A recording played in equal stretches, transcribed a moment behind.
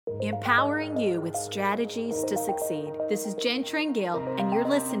empowering you with strategies to succeed. This is Jen Tringale, and you're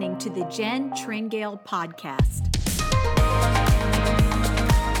listening to the Jen Tringale Podcast.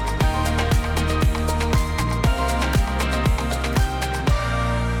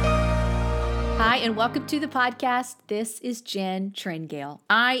 Hi, and welcome to the podcast. This is Jen Tringale.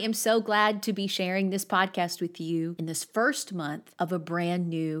 I am so glad to be sharing this podcast with you in this first month of a brand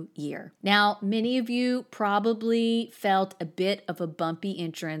new year. Now, many of you probably felt a bit of a bumpy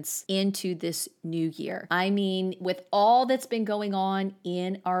entrance into this new year. I mean, with all that's been going on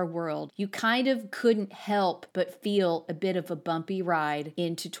in our world, you kind of couldn't help but feel a bit of a bumpy ride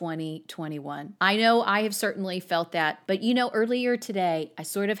into 2021. I know I have certainly felt that, but earlier today, I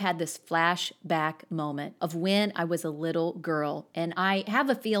sort of had this flashback moment of when I was a little girl. And I have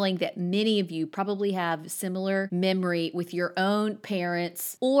a feeling that many of you probably have similar memory with your own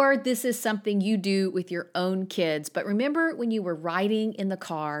parents, or this is something you do with your own kids. But remember when you were riding in the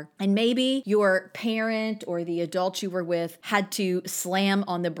car and maybe your parent or the adult you were with had to slam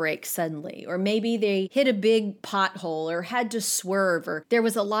on the brakes suddenly, or maybe they hit a big pothole or had to swerve, or there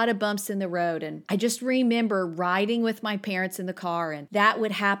was a lot of bumps in the road. And I just remember riding with my parents in the car, and that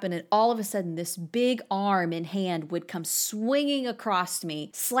would happen. And all of a sudden, this big arm and hand would come swinging across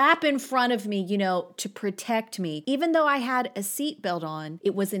me, slap in front of me, to protect me. Even though I had a seatbelt on,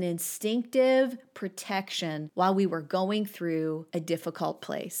 it was an instinctive protection while we were going through a difficult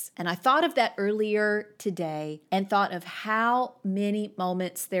place. And I thought of that earlier today and thought of how many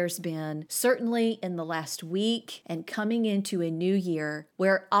moments there's been, certainly in the last week and coming into a new year,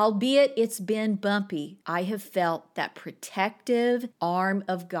 where albeit it's been bumpy, I have felt that protective arm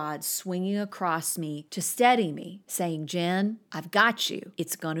of God swinging across me to steady me, saying, Jen, I've got you.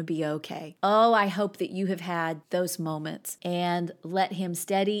 It's going to be okay. Oh, I hope that you have had those moments, and let Him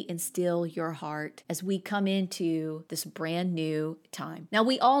steady and still your heart as we come into this brand new time. Now,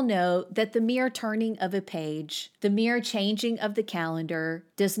 we all know that the mere turning of a page, the mere changing of the calendar,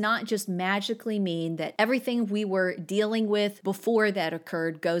 does not just magically mean that everything we were dealing with before that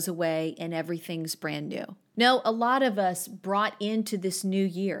occurred goes away and everything's brand new. No, a lot of us brought into this new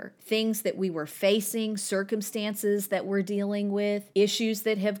year things that we were facing, circumstances that we're dealing with, issues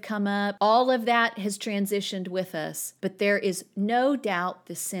that have come up. All of that has transitioned with us. But there is no doubt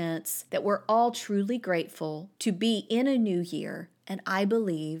the sense that we're all truly grateful to be in a new year. And I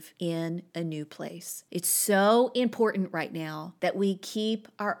believe in a new place. It's so important right now that we keep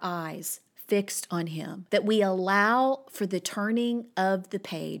our eyes fixed on Him, that we allow for the turning of the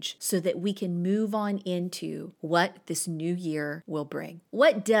page so that we can move on into what this new year will bring.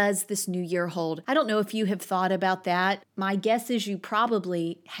 What does this new year hold? I don't know if you have thought about that. My guess is you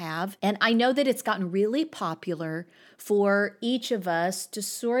probably have. And I know that it's gotten really popular for each of us to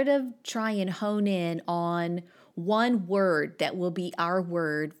sort of try and hone in on one word that will be our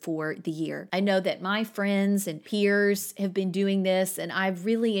word for the year. I know that my friends and peers have been doing this, and I've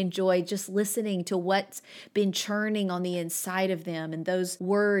really enjoyed just listening to what's been churning on the inside of them and those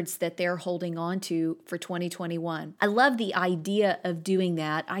words that they're holding on to for 2021. I love the idea of doing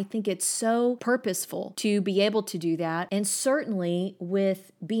that. I think it's so purposeful to be able to do that. And certainly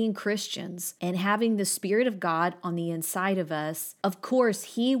with being Christians and having the Spirit of God on the inside of us, of course,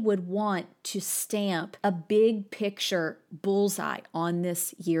 He would want to stamp a big picture bullseye on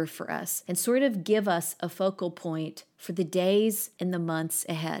this year for us and sort of give us a focal point for the days and the months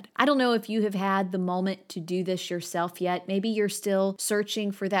ahead. I don't know if you have had the moment to do this yourself yet. Maybe you're still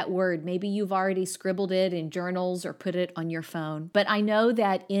searching for that word. Maybe you've already scribbled it in journals or put it on your phone. But I know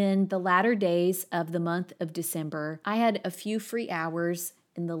that in the latter days of the month of December, I had a few free hours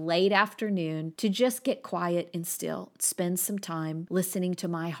in the late afternoon to just get quiet and still, spend some time listening to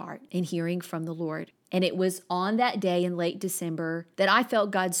my heart and hearing from the Lord. And it was on that day in late December that I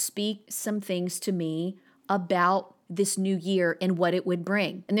felt God speak some things to me about this new year and what it would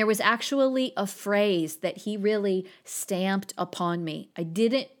bring. And there was actually a phrase that He really stamped upon me. I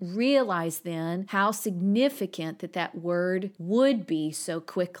didn't realize then how significant that word would be so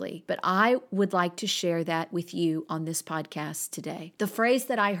quickly, but I would like to share that with you on this podcast today. The phrase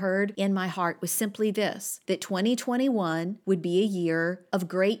that I heard in my heart was simply this, that 2021 would be a year of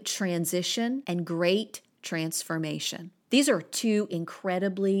great transition and great transformation. These are two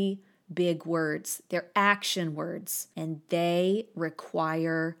incredibly big words. They're action words, and they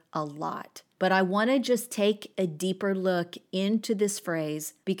require a lot. But I want to just take a deeper look into this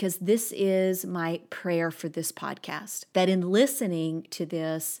phrase because this is my prayer for this podcast, that in listening to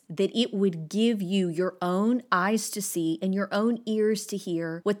this, that it would give you your own eyes to see and your own ears to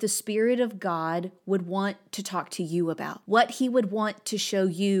hear what the Spirit of God would want to talk to you about, what He would want to show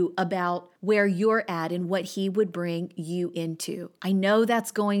you about where you're at and what He would bring you into. I know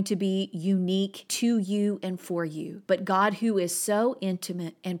that's going to be unique to you and for you, but God, who is so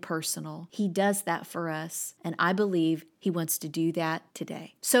intimate and personal, He does that for us, and I believe He wants to do that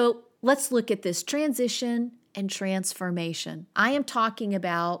today. So let's look at this transition and transformation. I am talking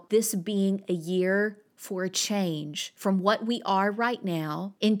about this being a year for a change from what we are right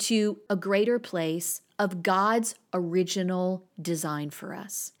now into a greater place of God's original design for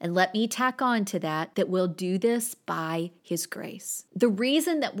us. And let me tack on to that we'll do this by His grace. The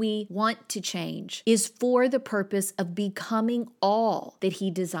reason that we want to change is for the purpose of becoming all that He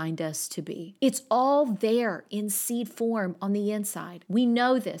designed us to be. It's all there in seed form on the inside. We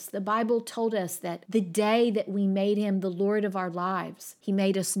know this. The Bible told us that the day that we made Him the Lord of our lives, He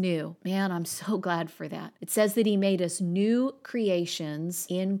made us new. Man, I'm so glad for that. It says that He made us new creations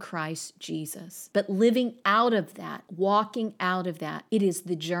in Christ Jesus. But living out of that, walking out of that, it is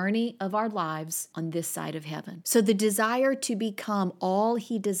the journey of our lives on this side of heaven. So the desire to become all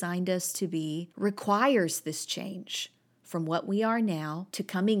He designed us to be requires this change from what we are now to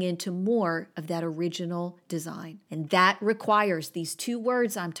coming into more of that original design. And that requires these two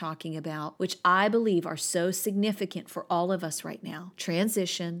words I'm talking about, which I believe are so significant for all of us right now: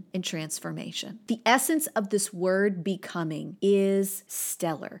 transition and transformation. The essence of this word becoming is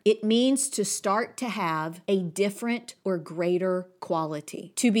stellar. It means to start to have a different or greater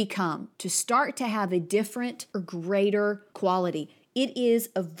quality. To become, to start to have a different or greater quality. It is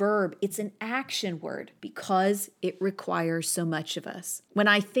a verb. It's an action word because it requires so much of us. When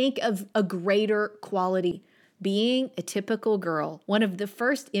I think of a greater quality, being a typical girl, one of the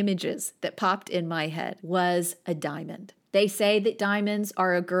first images that popped in my head was a diamond. They say that diamonds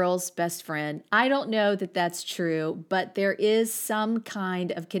are a girl's best friend. I don't know that that's true, but there is some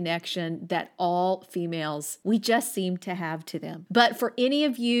kind of connection that all females, we just seem to have to them. But for any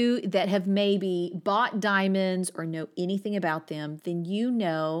of you that have maybe bought diamonds or know anything about them, then you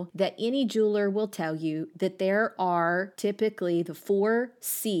know that any jeweler will tell you that there are typically the 4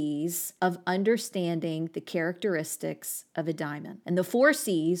 C's of understanding the characteristics of a diamond. And the 4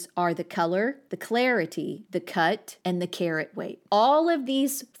 C's are the color, the clarity, the cut, and the carat weight. All of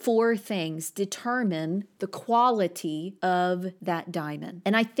these 4 things determine the quality of that diamond.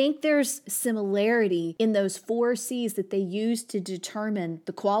 And I think there's similarity in those 4 C's that they use to determine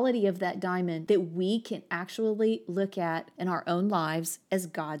the quality of that diamond that we can actually look at in our own lives as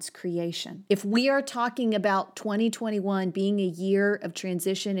God's creation. If we are talking about 2021 being a year of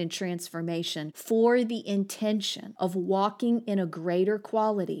transition and transformation for the intention of walking in a greater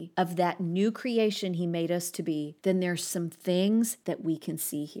quality of that new creation He made us to be, then there's some things that we can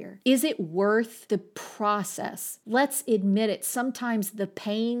see here. Is it worth the process? Let's admit it. Sometimes the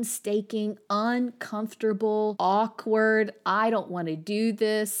painstaking, uncomfortable, awkward, I don't want to do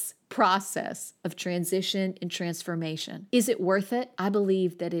this process of transition and transformation. Is it worth it? I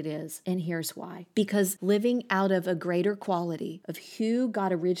believe that it is. And here's why. Because living out of a greater quality of who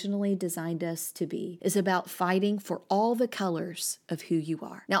God originally designed us to be is about fighting for all the colors of who you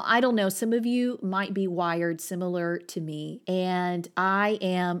are. Now, I don't know, some of you might be wired similar to me, and I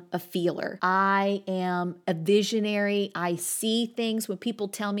am a feeler. I am a visionary. I see things. When people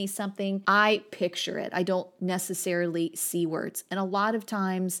tell me something, I picture it. I don't necessarily see words. And a lot of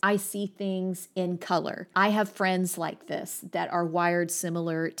times I see things in color. I have friends like this that are wired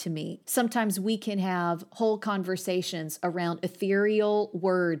similar to me. Sometimes we can have whole conversations around ethereal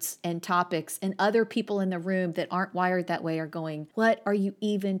words and topics, and other people in the room that aren't wired that way are going, "What are you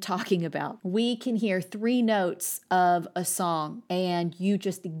even talking about?" We can hear 3 notes of a song and you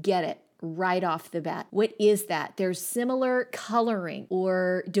just get it right off the bat. What is that? There's similar coloring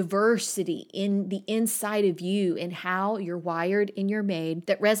or diversity in the inside of you and how you're wired and you're made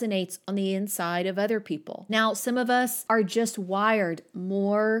that resonates on the inside of other people. Now, some of us are just wired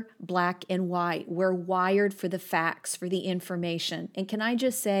more black and white. We're wired for the facts, for the information. And can I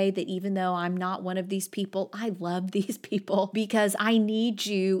just say that even though I'm not one of these people, I love these people because I need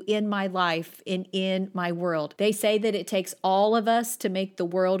you in my life and in my world. They say that it takes all of us to make the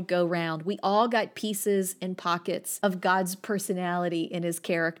world go round. We all got pieces and pockets of God's personality and His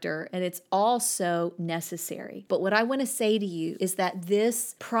character, and it's all so necessary. But what I want to say to you is that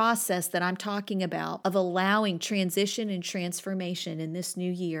this process that I'm talking about of allowing transition and transformation in this new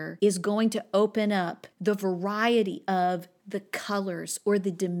year is going to open up the variety of the colors or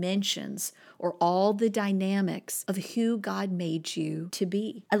the dimensions or all the dynamics of who God made you to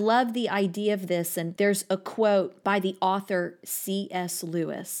be. I love the idea of this, and there's a quote by the author C.S.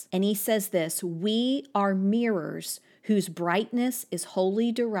 Lewis, and he says this: "We are mirrors whose brightness is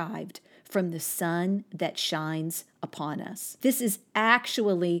wholly derived from the sun that shines upon us." This is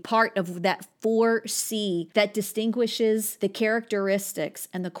actually part of that 4C that distinguishes the characteristics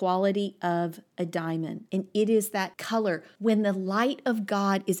and the quality of a diamond. And it is that color. When the light of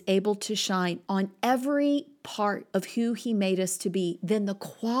God is able to shine on every part of who He made us to be, then the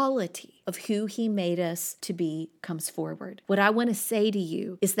quality of who He made us to be comes forward. What I want to say to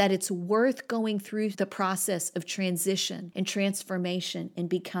you is that it's worth going through the process of transition and transformation and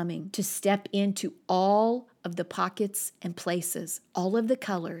becoming to step into all of the pockets and places, all of the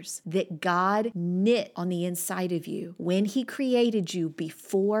colors that God knit on the inside of you when He created you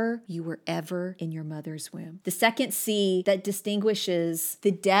before you were ever in your mother's womb. The second C that distinguishes the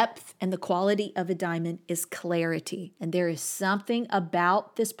depth and the quality of a diamond is clarity. And there is something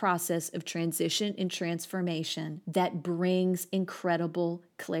about this process of transition and transformation that brings incredible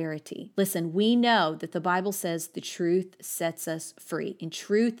clarity. Listen, we know that the Bible says the truth sets us free, and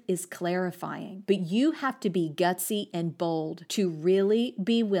truth is clarifying, but you have to be gutsy and bold to really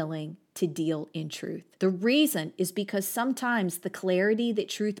be willing to deal in truth. The reason is because sometimes the clarity that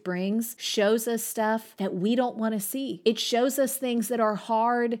truth brings shows us stuff that we don't want to see. It shows us things that are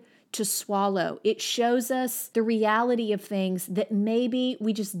hard to swallow. It shows us the reality of things that maybe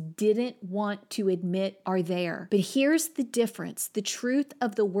we just didn't want to admit are there. But here's the difference. The truth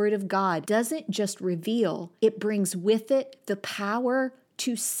of the Word of God doesn't just reveal, it brings with it the power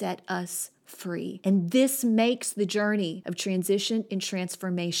to set us free. And this makes the journey of transition and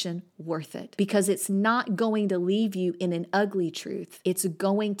transformation worth it, because it's not going to leave you in an ugly truth. It's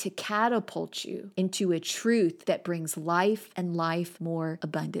going to catapult you into a truth that brings life and life more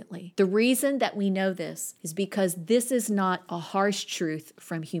abundantly. The reason that we know this is because this is not a harsh truth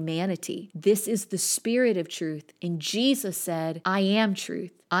from humanity. This is the Spirit of truth. And Jesus said, "I am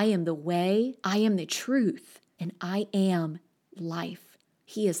truth. I am the way, I am the truth, and I am life."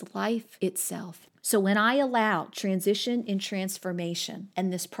 He is life itself. So when I allow transition and transformation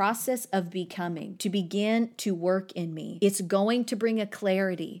and this process of becoming to begin to work in me, it's going to bring a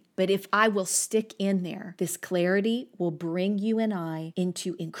clarity. But if I will stick in there, this clarity will bring you and I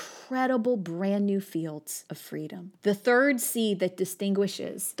into incredible brand new fields of freedom. The third C that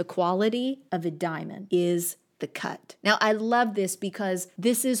distinguishes the quality of a diamond is the cut. Now, I love this because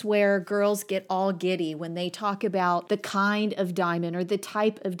this is where girls get all giddy when they talk about the kind of diamond or the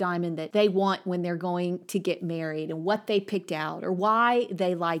type of diamond that they want when they're going to get married and what they picked out or why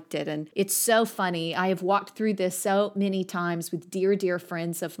they liked it. And it's so funny. I have walked through this so many times with dear, dear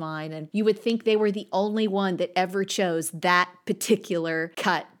friends of mine, and you would think they were the only one that ever chose that particular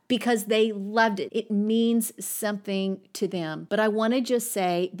cut, because they loved it. It means something to them. But I want to just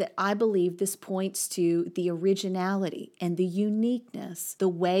say that I believe this points to the originality and the uniqueness, the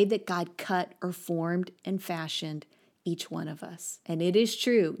way that God cut or formed and fashioned each one of us. And it is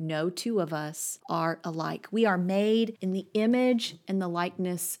true, no two of us are alike. We are made in the image and the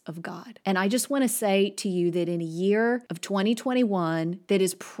likeness of God. And I just want to say to you that in a year of 2021 that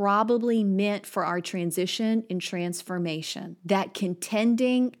is probably meant for our transition and transformation, that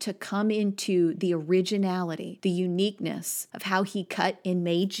contending to come into the originality, the uniqueness of how He cut and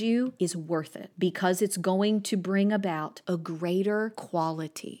made you is worth it, because it's going to bring about a greater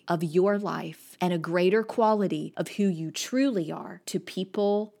quality of your life and a greater quality of who you truly are to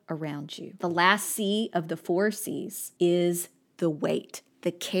people around you. The last C of the 4 C's is the weight,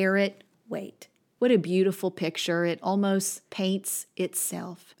 the carat weight. What a beautiful picture. It almost paints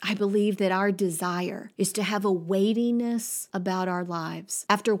itself. I believe that our desire is to have a weightiness about our lives.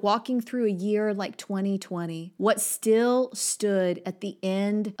 After walking through a year like 2020, what still stood at the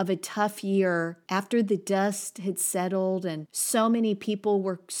end of a tough year after the dust had settled and so many people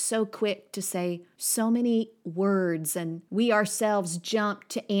were so quick to say so many words, and we ourselves jumped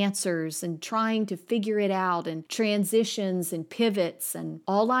to answers and trying to figure it out and transitions and pivots. And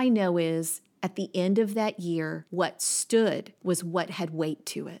all I know is at the end of that year, what stood was what had weight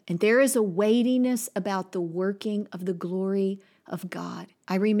to it. And there is a weightiness about the working of the glory of God.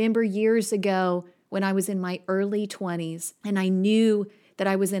 I remember years ago when I was in my early 20s, and I knew that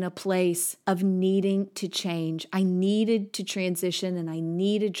I was in a place of needing to change. I needed to transition, and I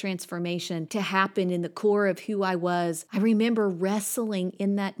needed transformation to happen in the core of who I was. I remember wrestling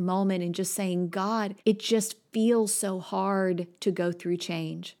in that moment and just saying, God, it just feels so hard to go through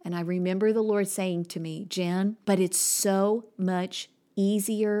change. And I remember the Lord saying to me, Jen, but it's so much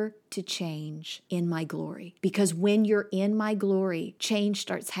easier to change in my glory. Because when you're in my glory, change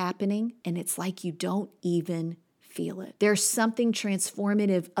starts happening and it's like you don't even feel it. There's something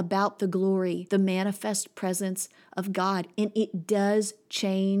transformative about the glory, the manifest presence of God, and it does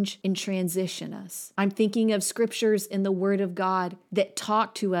change and transition us. I'm thinking of scriptures in the Word of God that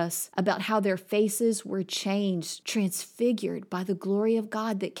talk to us about how their faces were changed, transfigured by the glory of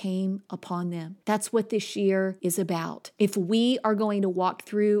God that came upon them. That's what this year is about. If we are going to walk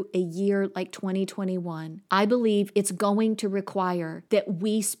through a year like 2021, I believe it's going to require that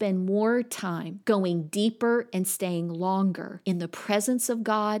we spend more time going deeper and staying longer in the presence of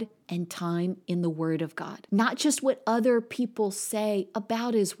God and time in the Word of God. Not just what other people say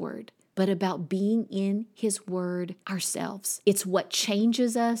about His Word, but about being in His Word ourselves. It's what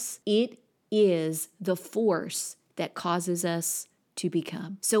changes us. It is the force that causes us to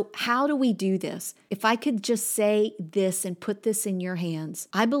become. So how do we do this? If I could just say this and put this in your hands,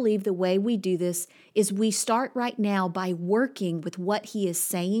 I believe the way we do this is we start right now by working with what He is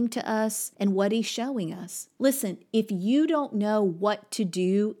saying to us and what He's showing us. Listen, if you don't know what to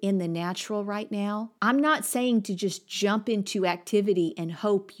do in the natural right now, I'm not saying to just jump into activity and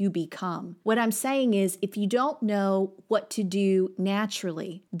hope you become. What I'm saying is if you don't know what to do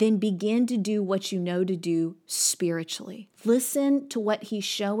naturally, then begin to do what you know to do spiritually. Listen to what He's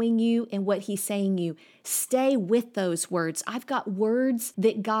showing you and what He's saying you. Stay with those words. I've got words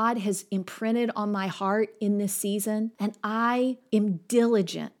that God has imprinted on my heart in this season, and I am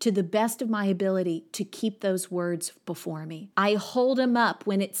diligent to the best of my ability to keep those words before me. I hold them up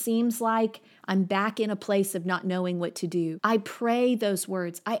when it seems like I'm back in a place of not knowing what to do. I pray those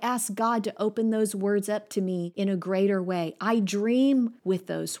words. I ask God to open those words up to me in a greater way. I dream with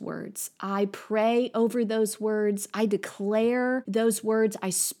those words. I pray over those words. I declare those words. I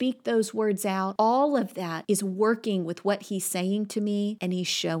speak those words out. All of that is working with what He's saying to me and He's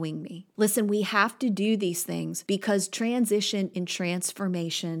showing me. Listen, we have to do these things because transition and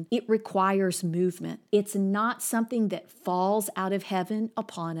transformation, it requires movement. It's not something that falls out of heaven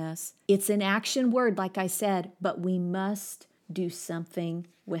upon us. It's an action word, like I said, but we must do something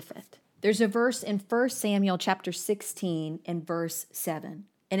with it. There's a verse in 1 Samuel chapter 16 and verse 7,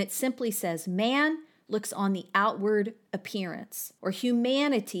 and it simply says, "Man looks on the outward appearance," or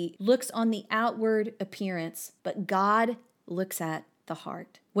humanity looks on the outward appearance, but God looks at the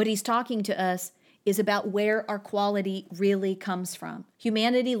heart. What He's talking to us is about where our quality really comes from.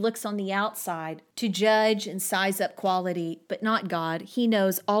 Humanity looks on the outside to judge and size up quality, but not God. He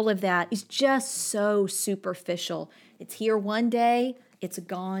knows all of that is just so superficial. It's here one day, it's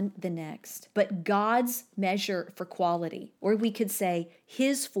gone the next. But God's measure for quality, or we could say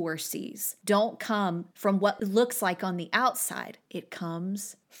His 4 C's, don't come from what it looks like on the outside. It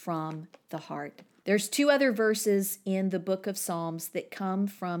comes from the heart. There's 2 other verses in the book of Psalms that come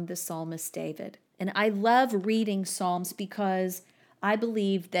from the psalmist David. And I love reading Psalms because I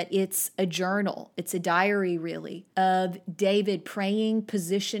believe that it's a journal. It's a diary, really, of David praying,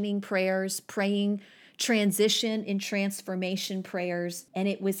 positioning prayers, praying transition and transformation prayers. And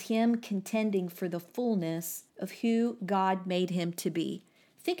it was him contending for the fullness of who God made him to be.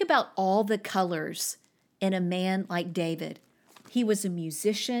 Think about all the colors in a man like David. He was a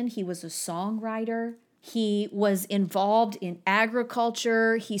musician. He was a songwriter. He was involved in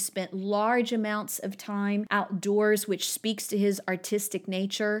agriculture. He spent large amounts of time outdoors, which speaks to his artistic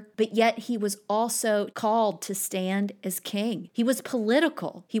nature. But yet he was also called to stand as king. He was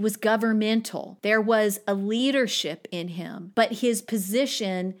political. He was governmental. There was a leadership in him, but his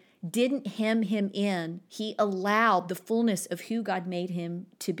position didn't hem him in. He allowed the fullness of who God made him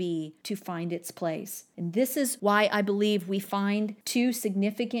to be to find its place. And this is why I believe we find 2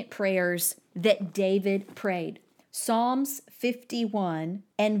 significant prayers that David prayed. Psalms 51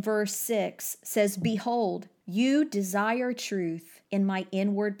 and verse 6 says, "Behold, you desire truth in my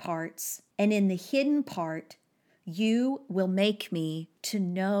inward parts, and in the hidden part you will make me to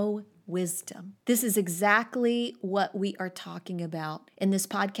know wisdom." This is exactly what we are talking about in this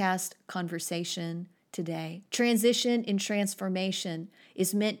podcast conversation today. Transition and transformation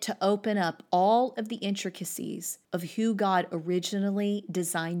is meant to open up all of the intricacies of who God originally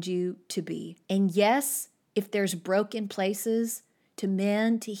designed you to be. And yes, if there's broken places, to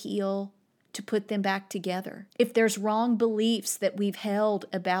mend, to heal, to put them back together. If there's wrong beliefs that we've held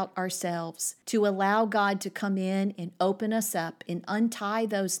about ourselves, to allow God to come in and open us up and untie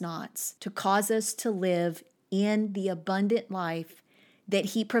those knots to cause us to live in the abundant life that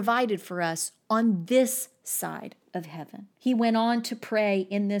He provided for us on this side of heaven. He went on to pray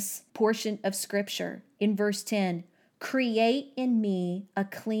in this portion of Scripture in verse 10, "Create in me a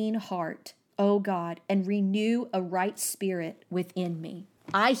clean heart, O God, and renew a right spirit within me.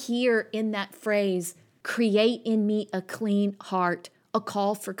 I hear in that phrase, create in me a clean heart, a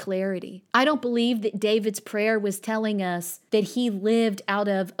call for clarity. I don't believe that David's prayer was telling us that he lived out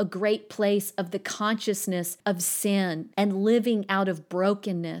of a great place of the consciousness of sin and living out of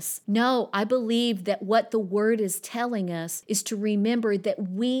brokenness. No, I believe that what the word is telling us is to remember that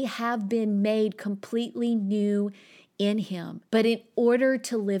we have been made completely new in him. But in order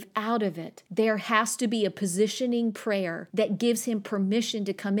to live out of it, there has to be a positioning prayer that gives him permission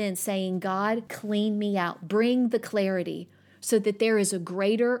to come in saying, God, clean me out, bring the clarity, so that there is a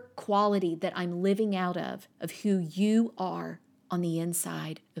greater quality that I'm living out of who you are on the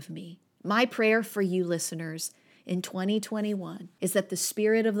inside of me. My prayer for you listeners in 2021 is that the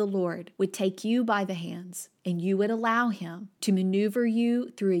Spirit of the Lord would take you by the hands and you would allow him to maneuver you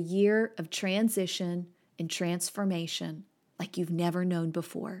through a year of transition and transformation like you've never known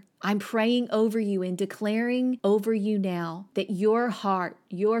before. I'm praying over you and declaring over you now that your heart,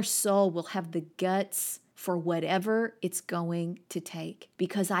 your soul will have the guts for whatever it's going to take.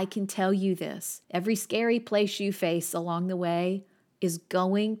 Because I can tell you this, every scary place you face along the way is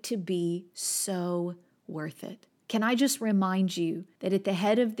going to be so worth it. Can I just remind you that at the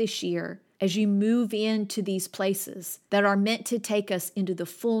head of this year, as you move into these places that are meant to take us into the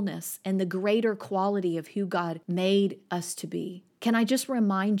fullness and the greater quality of who God made us to be, can I just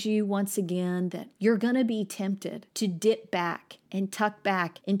remind you once again that you're going to be tempted to dip back and tuck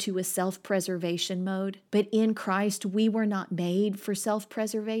back into a self-preservation mode. But in Christ, we were not made for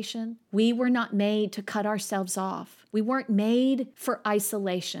self-preservation. We were not made to cut ourselves off. We weren't made for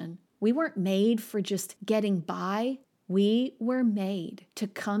isolation. We weren't made for just getting by. We were made to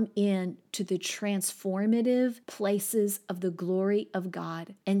come in to the transformative places of the glory of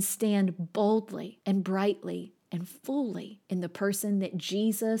God and stand boldly and brightly and fully in the person that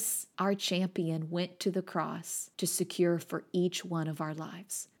Jesus, our champion, went to the cross to secure for each one of our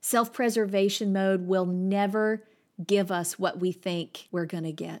lives. Self-preservation mode will never give us what we think we're going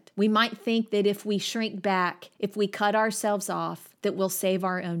to get. We might think that if we shrink back, if we cut ourselves off, that we'll save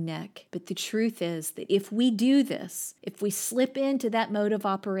our own neck. But the truth is that if we do this, if we slip into that mode of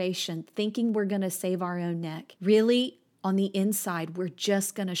operation thinking we're going to save our own neck, really on the inside, we're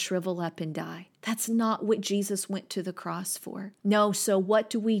just going to shrivel up and die. That's not what Jesus went to the cross for. No, so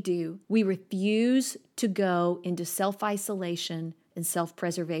what do? We refuse to go into self-isolation and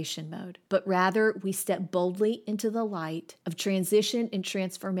self-preservation mode, but rather we step boldly into the light of transition and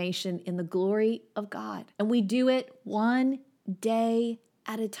transformation in the glory of God. And we do it one day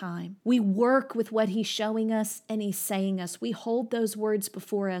at a time. We work with what he's showing us and he's saying us. We hold those words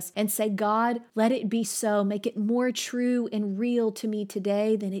before us and say, God, let it be so. Make it more true and real to me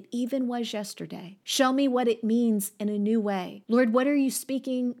today than it even was yesterday. Show me what it means in a new way. Lord, what are you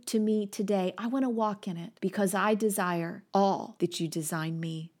speaking to me today? I want to walk in it because I desire all that you designed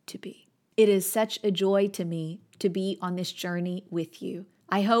me to be. It is such a joy to me to be on this journey with you.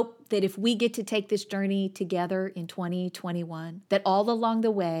 I hope that if we get to take this journey together in 2021, that all along the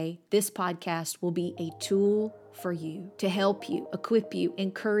way, this podcast will be a tool for you to help you, equip you,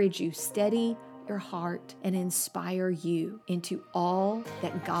 encourage you, steady your heart, and inspire you into all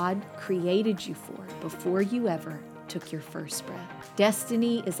that God created you for before you ever took your first breath.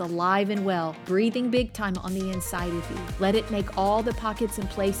 Destiny is alive and well, breathing big time on the inside of you. Let it make all the pockets and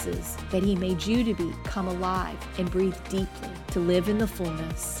places that he made you to be come alive and breathe deeply to live in the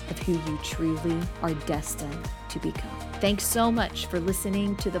fullness of who you truly are destined to become. Thanks so much for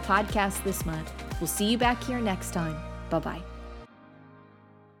listening to the podcast this month. We'll see you back here next time. Bye-bye.